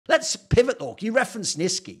Let's pivot though. You referenced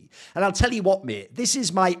Niski, and I'll tell you what, mate. This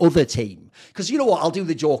is my other team. Because you know what? I'll do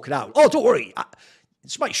the joke now. Oh, don't worry.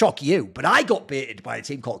 This might shock you, but I got baited by a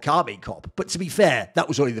team called Carmine Cop. But to be fair, that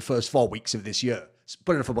was only the first 4 weeks of this year.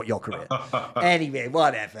 Put enough about your career. Anyway,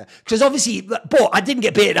 whatever. Because obviously, but I didn't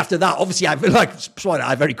get baited after that. Obviously, I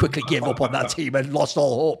very quickly gave up on that team and lost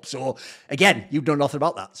all hope. So again, you know nothing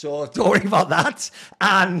about that. So don't worry about that.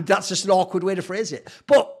 And that's just an awkward way to phrase it.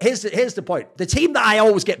 But here's the point. The team that I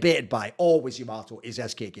always get baited by, always Yamato, is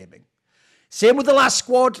SK Gaming. Same with the last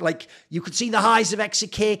squad. Like, you could see the highs of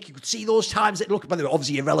Exacake. You could see those times that look, by the way,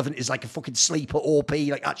 obviously Irrelevant is like a fucking sleeper OP.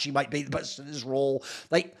 Like, actually might be the best in his role.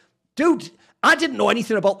 Like, dude, I didn't know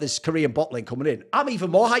anything about this Korean bot lane coming in. I'm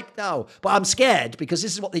even more hyped now. But I'm scared because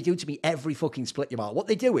this is what they do to me every fucking split, Yamal. What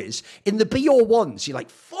they do is, in the BO1s, you're like,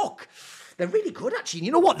 fuck. They're really good, actually. And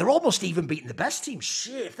you know what? They're almost even beating the best team.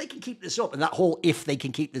 Shit, if they can keep this up, and that whole if they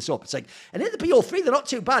can keep this up, it's like, and in the BO3, they're not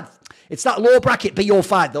too bad. It's that low bracket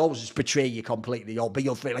BO5, they'll always just betray you completely, or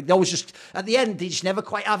BO3. Like, they always just, at the end, they just never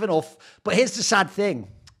quite have enough. But here's the sad thing.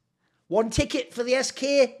 One ticket for the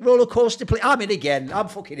SK roller coaster play. I'm in again. I'm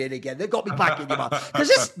fucking in again. They've got me back in, man. Because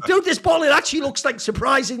this bot actually looks like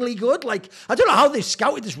surprisingly good. Like, I don't know how they've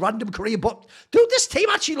scouted this random Korean bot. Dude, this team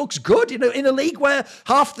actually looks good in a league where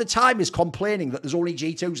half the time is complaining that there's only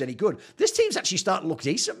G2s any good. This team's actually starting to look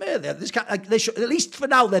decent, man. They should, at least for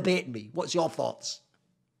now, they're baiting me. What's your thoughts?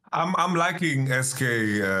 I'm liking SK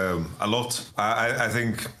a lot. I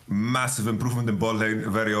think massive improvement in bot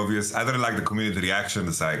lane, very obvious. I don't like the community reaction.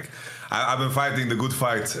 It's like, I've been fighting the good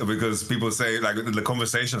fight because people say, like, the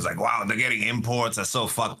conversations like, wow, they're getting imports, are so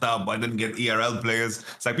fucked up. I didn't get ERL players.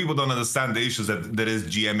 It's like people don't understand the issues that there is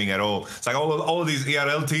GMing at all. It's like all these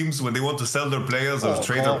ERL teams, when they want to sell their players or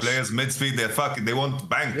trade their players mid-speed, they want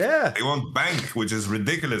bank. Yeah. They want bank, which is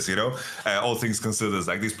ridiculous, you know, all things considered. It's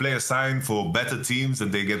like these players sign for better teams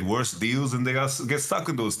and they get worse deals and they get stuck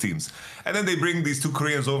in those teams. And then they bring these two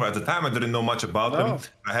Koreans over. At the time, I didn't know much about them.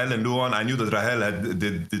 Rahel and Luan. I knew that Rahel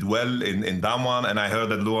did well in Damwon, and I heard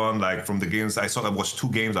that Luan, like, from the games, I watched 2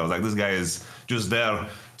 games. I was like, this guy is just there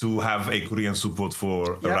to have a Korean support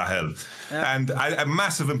for Rahel. And a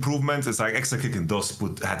massive improvement. It's like Exakick and DOS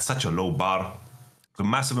had such a low bar. A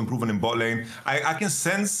massive improvement in bot lane. I can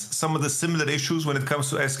sense some of the similar issues when it comes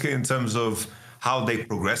to SK in terms of how they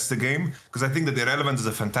progress the game, because I think that Irrelevant is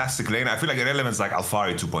a fantastic lane. I feel like Irrelevant is like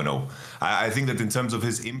Alfari 2.0. I think that in terms of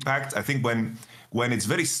his impact, I think when it's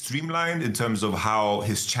very streamlined in terms of how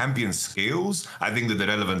his champion scales, I think that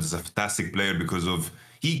Irrelevant is a fantastic player because of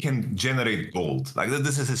he can generate gold. Like,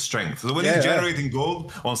 this is his strength. So when he's generating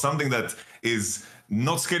gold on something that is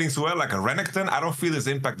not scaling so well, like a Renekton, I don't feel his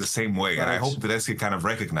impact the same way. And I hope that SK kind of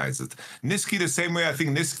recognize it. Niski the same way. I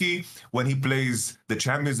think Niski, when he plays the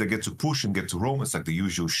champions that get to push and get to roam, it's like the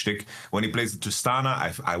usual shtick. When he plays the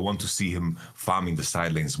Tristana, I want to see him farming the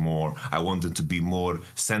side lanes more. I want it to be more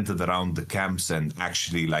centered around the camps and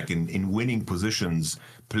actually, like, in winning positions,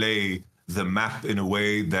 play the map in a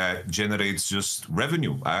way that generates just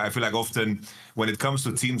revenue. I feel like often when it comes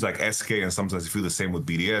to teams like SK, and sometimes I feel the same with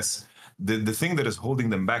BDS, the thing that is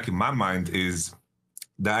holding them back in my mind is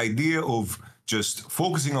the idea of just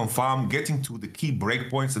focusing on farm, getting to the key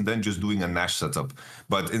breakpoints, and then just doing a Nash setup.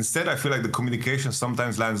 But instead, I feel like the communication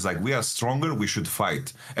sometimes lands like, we are stronger, we should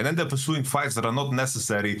fight. And then they're pursuing fights that are not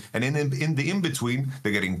necessary. And in the in-between,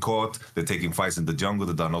 they're getting caught, they're taking fights in the jungle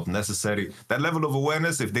that are not necessary. That level of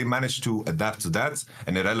awareness, if they manage to adapt to that,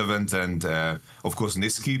 and Irrelevant and, of course,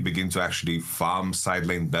 Niski begin to actually farm side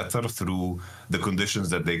lane better through the conditions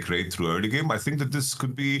that they create through early game, I think that this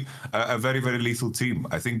could be a very, very lethal team.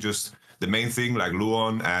 I think just the main thing, like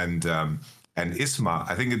Luan and Isma,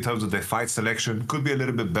 I think in terms of their fight selection, could be a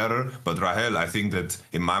little bit better. But Rahel, I think that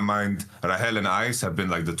in my mind, Rahel and Ice have been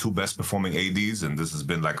like the 2 best performing ADs, and this has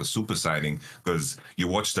been like a super signing because you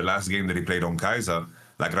watched the last game that he played on Kaiser.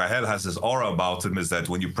 Like, Rahel has this aura about him, is that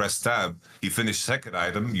when you press tab, he finished second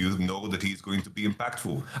item, you know that he's going to be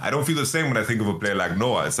impactful. I don't feel the same when I think of a player like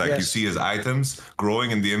Noah. It's like you see his items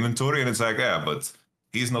growing in the inventory, and it's like, yeah, but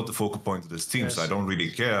he's not the focal point of this team, so I don't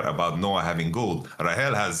really care about Noah having gold.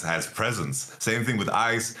 Rahel has presence. Same thing with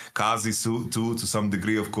Ice, Kazi too, to some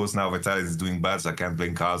degree. Of course, now Vitalis is doing bad, so I can't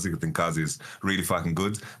blame Kazi. I think Kazi is really fucking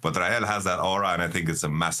good. But Rahel has that aura, and I think it's a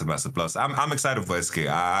massive, massive plus. I'm excited for SK.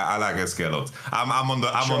 I like SK a lot. I'm on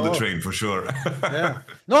the train for sure.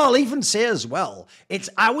 No, I'll even say as well,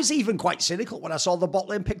 I was even quite cynical when I saw the bot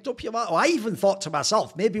lane picked up Yamato. I even thought to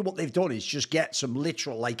myself, maybe what they've done is just get some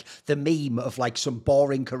literal, like, the meme of, like, some ball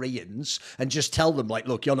boring Koreans and just tell them, like,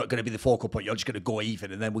 look, you're not going to be the focal point. You're just going to go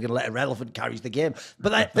even, and then we're going to let Irrelevant carry the game.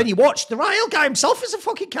 But then you watch, the Rael guy himself is a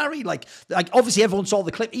fucking carry. Like obviously everyone saw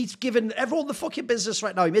the clip. He's given everyone the fucking business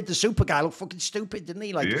right now. He made the super guy look fucking stupid, didn't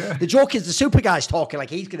he? Like, the joke is the super guy's talking like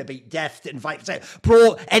he's going to beat Deft and fight.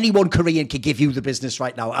 Bro, anyone Korean can give you the business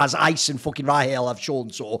right now, as Ice and fucking Rael have shown.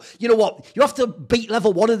 So, you know what? You have to beat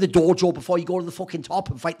level 1 of the dojo before you go to the fucking top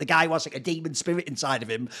and fight the guy who has like a demon spirit inside of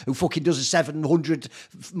him who fucking does a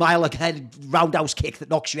 700-mile ahead roundhouse kick that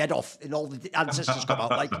knocks your head off and all the ancestors come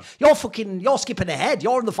out. Like, you're skipping ahead.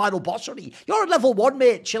 You're in the final boss already. You're at level 1,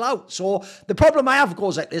 mate. Chill out. So the problem I have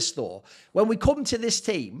goes like this, though. When we come to this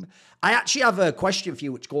team, I actually have a question for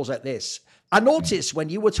you which goes like this. I noticed when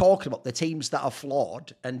you were talking about the teams that are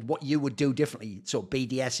flawed and what you would do differently, so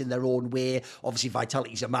BDS in their own way, obviously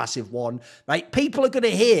Vitality's a massive one, right? People are going to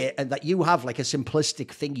hear and that you have like a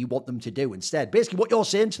simplistic thing you want them to do instead. Basically, what you're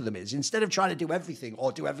saying to them is, instead of trying to do everything,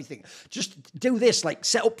 just do this, like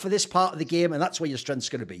set up for this part of the game, and that's where your strength's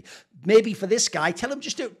going to be. Maybe for this guy, tell him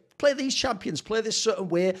just play these champions, play this certain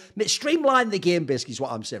way, streamline the game, basically, is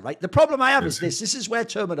what I'm saying, right? The problem I have is this is where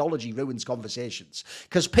terminology ruins conversations,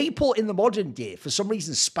 because people in the modern day, for some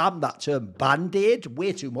reason, spam that term Band-Aid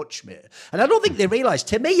way too much, mate. And I don't think they realise,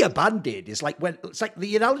 to me, a Band-Aid is like when, it's like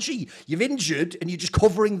the analogy, you've injured and you're just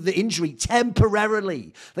covering the injury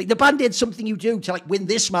temporarily. Like the Band-Aid's something you do to like win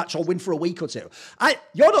this match or win for a week or two.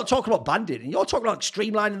 You're not talking about Band-Aid, and you're talking about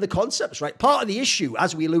streamlining the concepts, right? Part of the issue,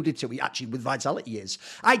 as we alluded to, actually with Vitality is,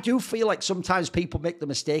 I do feel like sometimes people make the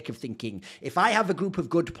mistake of thinking, if I have a group of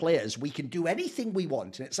good players, we can do anything we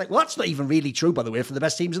want. And it's like, well, that's not even really true, by the way, for the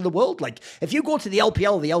best teams in the world. Like, if you go to the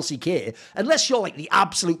LPL or the LCK, unless you're like the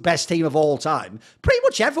absolute best team of all time, pretty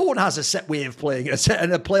much everyone has a set way of playing,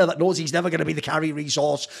 and a player that knows he's never going to be the carry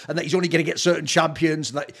resource, and that he's only going to get certain champions,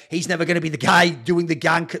 and that he's never going to be the guy doing the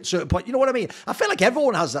gank at a certain point. You know what I mean? I feel like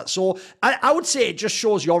everyone has that. So I would say it just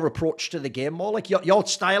shows your approach to the game more. Like your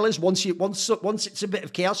style is once it's a bit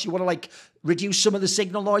of chaos, you want to like reduce some of the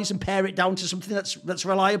signal noise and pare it down to something that's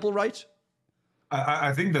reliable, right?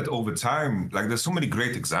 I think that over time, like there's so many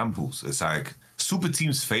great examples. It's like super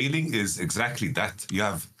teams failing is exactly that. You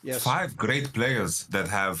have 5 great players that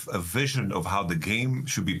have a vision of how the game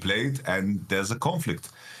should be played, and there's a conflict.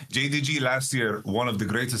 JDG last year, one of the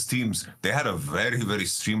greatest teams, they had a very, very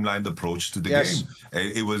streamlined approach to the game.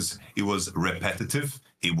 It was repetitive.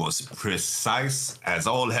 It was precise as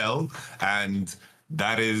all hell. And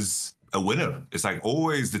that is a winner. It's like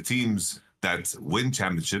always the teams that win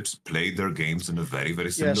championships play their games in a very,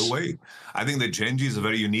 very similar way. I think that Genji is a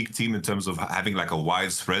very unique team in terms of having like a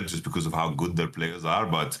wide spread just because of how good their players are.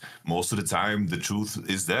 But most of the time, the truth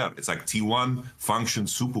is there. It's like T1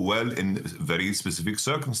 functions super well in very specific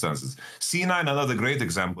circumstances. C9, another great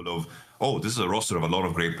example of, oh, this is a roster of a lot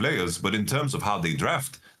of great players, but in terms of how they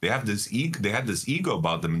draft, they had this ego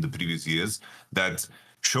about them in the previous years that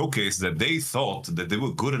showcase that they thought that they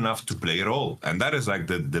were good enough to play at all. And that is like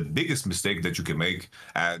the biggest mistake that you can make.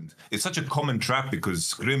 And it's such a common trap because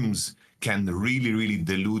scrims can really, really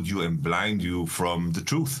delude you and blind you from the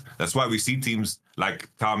truth. That's why we see teams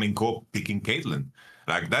like Carmine Corp picking Caitlyn.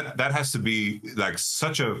 Like that has to be like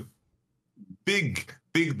such a big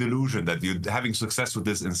delusion that you're having success with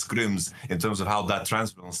this in scrims in terms of how that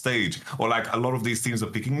transfers on stage. Or like a lot of these teams are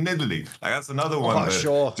picking Nidalee. Like that's another one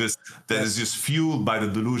that is just fueled by the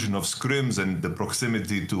delusion of scrims and the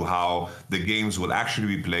proximity to how the games will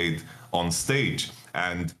actually be played on stage.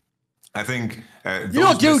 And I think you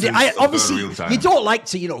know, dude, obviously you don't like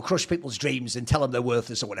to, crush people's dreams and tell them they're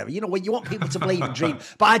worthless or whatever. You know, when you want people to believe and dream.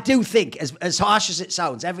 But I do think, as harsh as it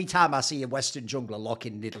sounds, every time I see a Western jungler lock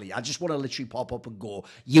in Nidalee, I just want to literally pop up and go,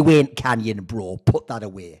 "You ain't Canyon, bro. Put that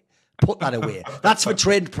away. Put that away. That's for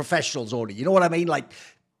trained professionals only." You know what I mean? Like,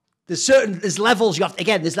 there's levels you have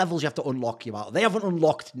to unlock you out. They haven't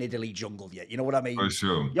unlocked Nidalee jungle yet. You know what I mean? For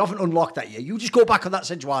sure. You haven't unlocked that yet. You just go back on that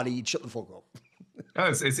Sejuani and shut the fuck up. No,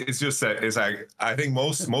 it's just that it's like I think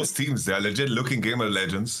most teams, they're legit looking gamer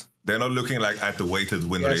legends. They're not looking like at the weighted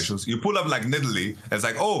win ratios. You pull up like Nidalee, it's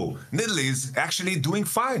like, oh, Nidalee is actually doing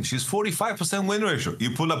fine. She's 45% win ratio.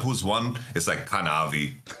 You pull up who's won, it's like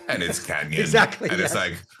Kanavi and it's Canyon. Exactly. And it's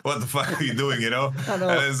like, what the fuck are you doing, I know.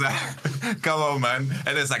 And it's like, come on, man.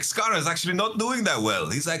 And it's like, Scar is actually not doing that well.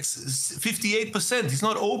 He's like 58%. He's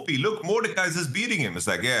not OP. Look, Mordekai's just beating him. It's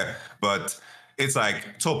like, yeah, but it's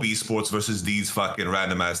like top esports versus these fucking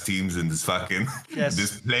random ass teams in this fucking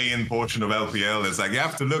this play-in portion of LPL. It's like you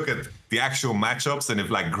have to look at the actual matchups, and if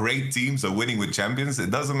like great teams are winning with champions, it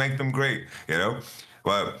doesn't make them great,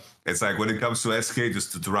 Well, it's like when it comes to SK,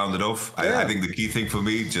 just to round it off, I think the key thing for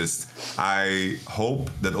me, I hope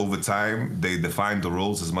that over time they define the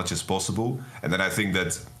roles as much as possible. And then I think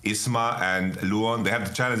that Isma and Luon, they have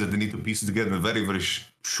the challenge that they need to piece it together in a very, very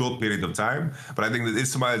short period of time. But I think that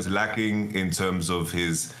Isma is lacking in terms of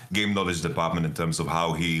his game knowledge department, in terms of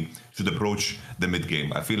how he should approach the mid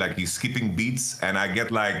game. I feel like he's skipping beats, and I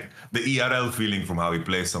get like the ERL feeling from how he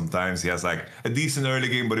plays sometimes. He has like a decent early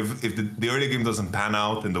game, but if the early game doesn't pan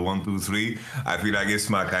out in the 1, 2, 3, I feel like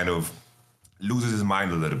Isma kind of loses his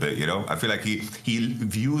mind a little bit, you know? I feel like he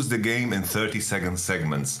views the game in 30-second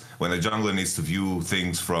segments when a jungler needs to view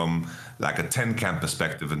things from like a 10-camp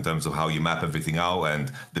perspective in terms of how you map everything out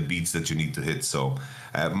and the beats that you need to hit. So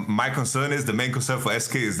my concern is, the main concern for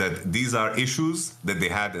SK is that these are issues that they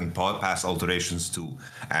had in past alterations too.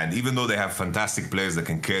 And even though they have fantastic players that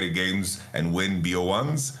can carry games and win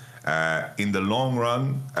BO1s, in the long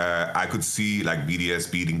run, I could see like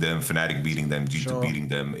BDS beating them, Fnatic beating them, G2 beating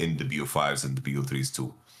them in the BO5s and the BO3s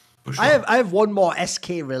too. For sure. I have one more SK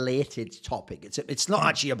related topic. It's not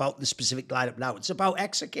actually about the specific lineup now. It's about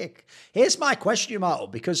Exakick. Here's my question, Marto,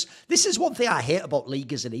 because this is one thing I hate about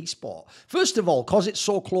League as an esport. First of all, because it's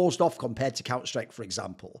so closed off compared to Counter-Strike, for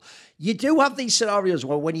example, you do have these scenarios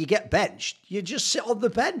where when you get benched, you just sit on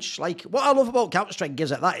the bench. Like, what I love about Counter-Strike and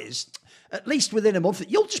games like that is, at least within a month,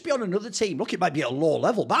 you'll just be on another team. Look, it might be at a low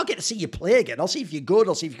level, but I'll get to see you play again. I'll see if you're good.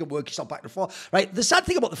 I'll see if you can work yourself back and forth. Right? The sad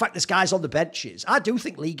thing about the fact this guy's on the bench is, I do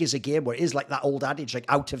think League is a game where it is like that old adage, like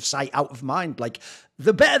out of sight, out of mind. Like,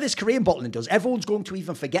 the better this Korean bottling does, everyone's going to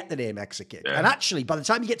even forget the name Exakick. Yeah. And actually, by the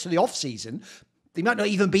time you get to the off-season, they might not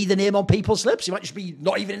even be the name on people's lips. He might just be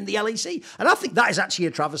not even in the LEC. And I think that is actually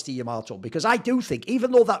a travesty, Yamato, because I do think,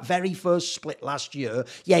 even though that very first split last year,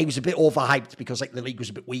 yeah, he was a bit overhyped because like the league was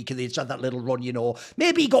a bit weak and they'd had that little run, you know.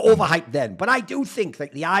 Maybe he got overhyped then. But I do think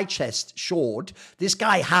like the eye test showed this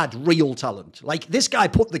guy had real talent. Like this guy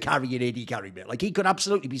put the carry in AD carry, mate. Like he could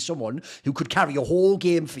absolutely be someone who could carry a whole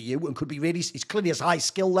game for you and could be really, he's clearly has high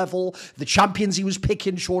skill level. The champions he was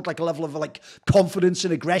picking showed like a level of like confidence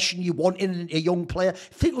and aggression you want in a young player.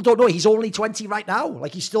 People don't know he's only 20 right now.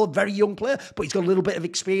 Like he's still a very young player, but he's got a little bit of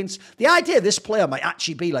experience. The idea this player might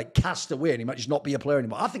actually be like cast away and he might just not be a player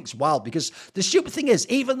anymore, I think it's wild, because the stupid thing is,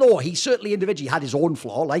 even though he certainly individually had his own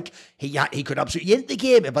flaw, like he could absolutely end the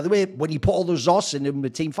game. And by the way, when you put all those Zos in a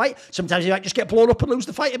team fight, sometimes you might just get blown up and lose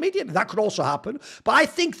the fight immediately. That could also happen. But I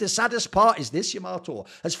think the saddest part is this, Yamato.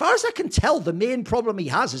 As far as I can tell, the main problem he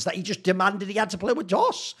has is that he just demanded he had to play with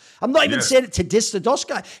DOS. I'm not even saying it to diss the DOS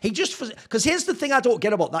guy. He just, because here's the thing I don't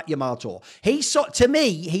get about that, Yamato. He sort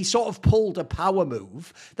of pulled a power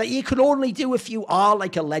move that you can only do if you are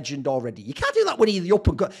like a legend already. You can't do that when you're the up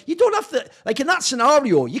and go. You don't have to, like in that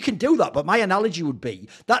scenario, you can do that. But my analogy would be,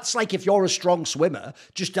 that's like if you're a strong swimmer,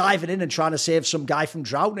 just diving in and trying to save some guy from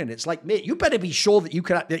drowning. It's like, mate, you better be sure that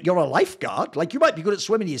you're a lifeguard. Like you might be good at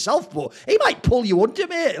swimming yourself, but he might pull you under,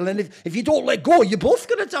 mate. And then if you don't let go, you're both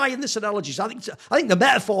going to die in this analogy. So I think the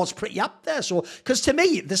metaphor is pretty up there. So, because to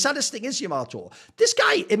me, the saddest thing is, Yamato, this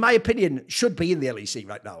guy, in my opinion, should be in the LEC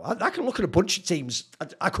right now. I can look at a bunch of teams.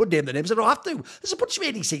 I could name the names. I don't have to. There's a bunch of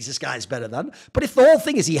ADCs this guy's better than. But if the whole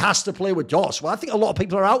thing is he has to play with DOS, well, I think a lot of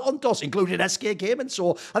people are out on DOS, including SK Gaming.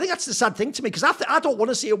 So I think that's the sad thing to me, because I don't want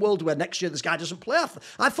to see a world where next year this guy doesn't play.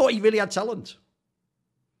 I thought he really had talent.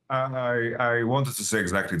 I wanted to say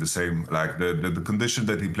exactly the same. Like the condition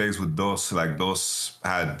that he plays with DOS, like DOS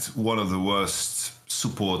had one of the worst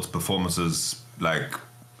support performances, like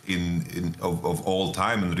of all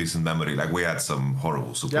time in recent memory. Like we had some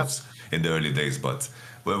horrible supports in the early days, but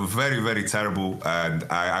were very, very terrible. And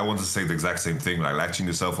I want to say the exact same thing, like latching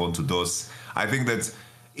yourself onto DOS. I think that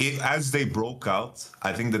as they broke out,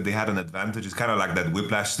 I think that they had an advantage. It's kind of like that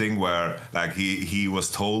Whiplash thing where like he was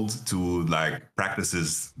told to like practice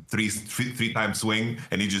his three time swing,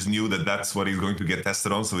 and he just knew that that's what he's going to get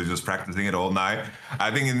tested on, so he's just practicing it all night.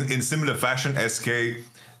 I think in similar fashion, SK,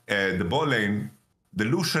 the bot lane, the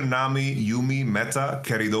Lucian, Nami, Yumi meta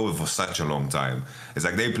carried over for such a long time. It's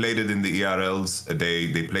like they played it in the ERLs,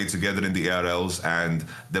 they played together in the ERLs, and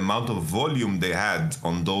the amount of volume they had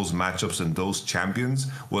on those matchups and those champions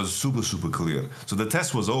was super, super clear. So the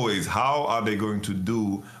test was always, how are they going to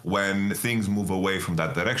do when things move away from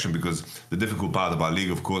that direction? Because the difficult part about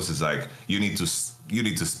League, of course, is like you need to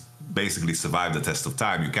basically survive the test of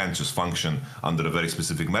time. You can't just function under a very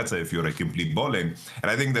specific meta if you're a complete bot lane. And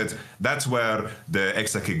I think that's where the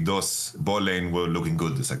Exakick DOS bot lane were looking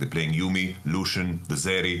good. It's like they're playing Yumi, Lucian, the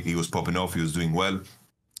Zeri. He was popping off, he was doing well.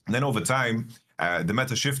 And then over time, the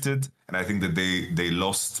meta shifted, and I think that they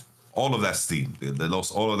lost all of that steam. They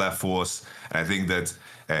lost all of that force. And I think that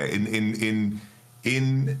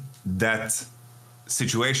in that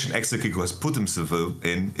situation Exakiko has put himself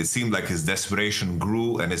in, it seemed like his desperation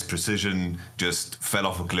grew and his precision just fell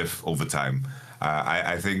off a cliff over time.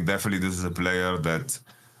 I think definitely this is a player that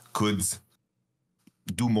could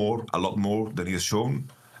do more, a lot more than he has shown.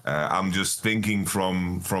 I'm just thinking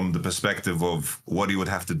from the perspective of what he would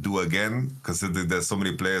have to do again, considering there's so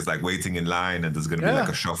many players like waiting in line and there's going to be like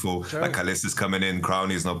a shuffle. Sure. Like Kalist is coming in,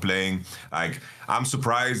 Crownie is not playing. Like, I'm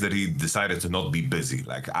surprised that he decided to not be busy.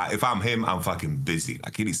 Like, if I'm him, I'm fucking busy.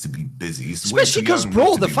 Like, he needs to be busy. He's especially because,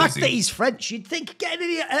 bro, the fact that he's French, you'd think get in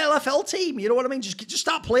an LFL team. You know what I mean? Just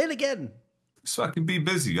start playing again. So I can be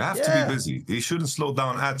busy. You have to be busy. He shouldn't slow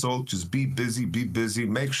down at all. Just be busy, be busy.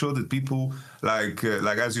 Make sure that people, like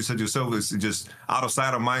as you said yourself, is just out of sight,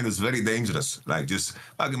 out of mind is very dangerous. Like, just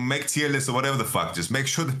make tier lists or whatever the fuck. Just make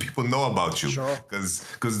sure that people know about you. Sure.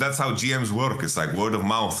 Because that's how GMs work. It's like word of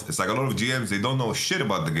mouth. It's like a lot of GMs, they don't know shit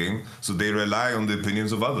about the game, so they rely on the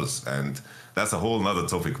opinions of others. And that's a whole nother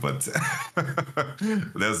topic, but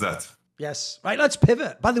there's that. Yes. Right, let's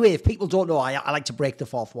pivot. By the way, if people don't know, I like to break the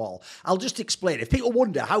fourth wall. I'll just explain. If people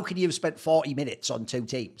wonder, how can you have spent 40 minutes on two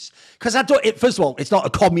teams? Because first of all, it's not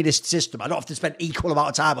a communist system. I don't have to spend equal amount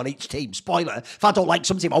of time on each team. Spoiler, if I don't like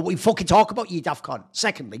some team, we fucking talk about you, daft cunt.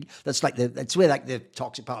 Secondly, that's where like the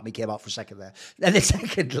toxic part of me came out for a second there. And then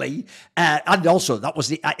secondly, and also that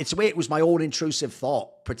was it's the way it was my own intrusive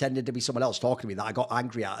thought, pretending to be someone else talking to me that I got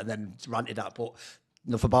angry at and then ranted at, but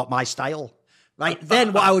enough about my style. Right,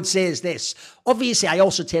 then what I would say is this. Obviously, I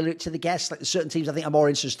also tailor it to the guests. Like, there's certain teams I think I'm more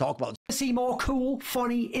interested to talk about. To see more cool,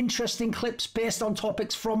 funny, interesting clips based on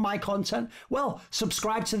topics from my content? Well,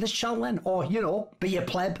 subscribe to this channel then, or, be a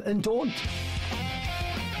pleb and don't.